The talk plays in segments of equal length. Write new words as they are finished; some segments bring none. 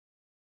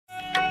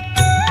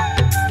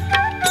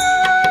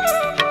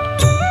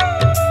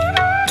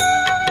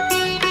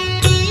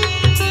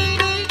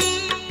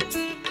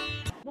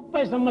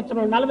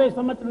సంవత్సరం 40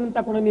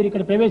 సంవత్సరాలంతా కూడా మీరు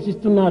ఇక్కడ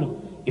ప్రవేశిస్తున్నారు.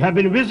 You have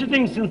been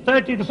visiting since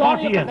 30 to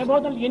 40 years.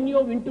 ప్రబోధనలు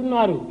ఎన్నో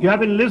వింటున్నారు. You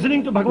have been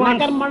listening to Bhagawan.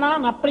 కర్మణ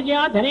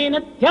నప్రజా ధనేన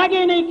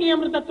త్యాగేనైకి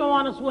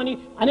అమృతత్వమానసు అని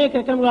అనేక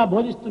రకంగా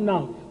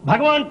బోధిస్తున్నాం.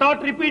 Bhagawan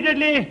taught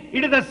repeatedly,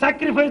 it is a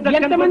sacrifice that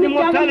can bring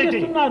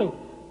immortality.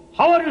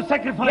 How are you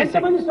sacrificing?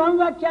 ఎంతమంది స్వామి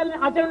వాక్యాలను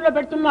ఆచరణలో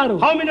పెడుతున్నారు?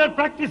 How many are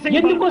practicing?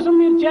 ఎందుకోసం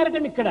మీరు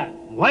చేరటం ఇక్కడ?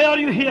 Why are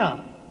you here?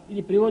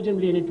 ఇది ప్రయోజనం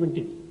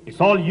లేనటువంటిది.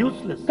 It's all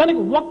useless. కనుక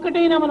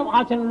ఒక్కటైనా మనం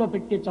ఆచరణలో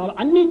పెట్టే చాలు,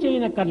 అన్నీ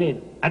చేయనక్కర్లేదు.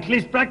 At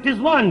least practice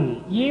one.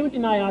 ఏమిటి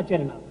నా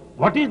ఆచరణ?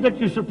 What is that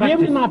you should practice?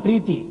 ఏమిటి నా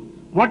ప్రీతి?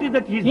 What is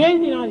that he?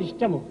 ఏది నా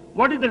ఇష్టము?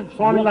 What is that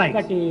Swami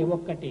likes?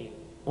 ఒక్కటే.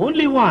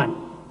 Only one.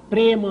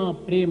 ప్రేమ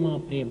ప్రేమ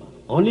ప్రేమ.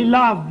 Only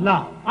love,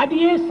 love. అది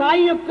ఏ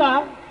సాయి యొక్క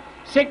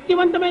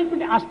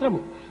శక్తివంతమైనటువంటి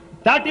అస్త్రము.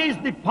 That is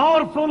the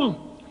powerful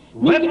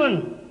weapon.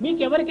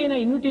 మీకు ఎవరికైనా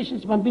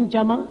ఇన్విటేషన్స్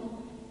పంపించామా?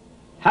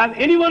 Have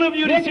any one of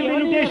you received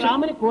invitation?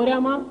 రామని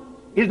కోరామా?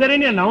 Is there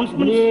any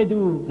announcement? లేదు.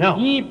 No.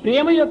 ఈ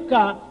ప్రేమ యొక్క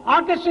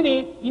ఆకర్షణే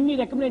ఇన్ని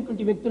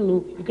రకమైనటువంటి వ్యక్తులను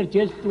ఇక్కడ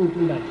చేస్తూ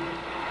ఉంటున్నారు.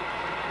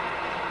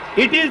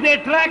 It is the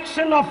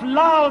attraction of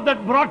love that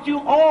brought you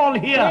all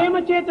here. ప్రేమ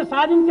చేత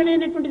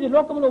సాధించలేనటువంటిది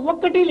లోకంలో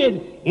ఒక్కటి లేదు.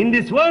 In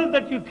this world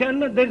that you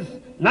cannot, there is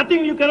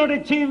nothing you cannot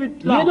achieve with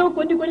love. ఏదో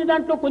కొన్ని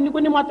దాంట్లో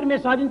కొన్ని మాత్రమే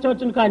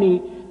సాధించవచ్చును, కానీ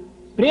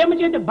ప్రేమ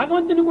చేత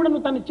భగవంతుని కూడా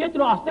తన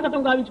చేతిలో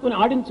హస్తగతం గావించుకొని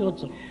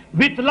ఆడించవచ్చు.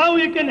 With love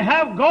you can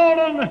have God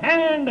on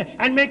hand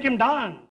and make him dance.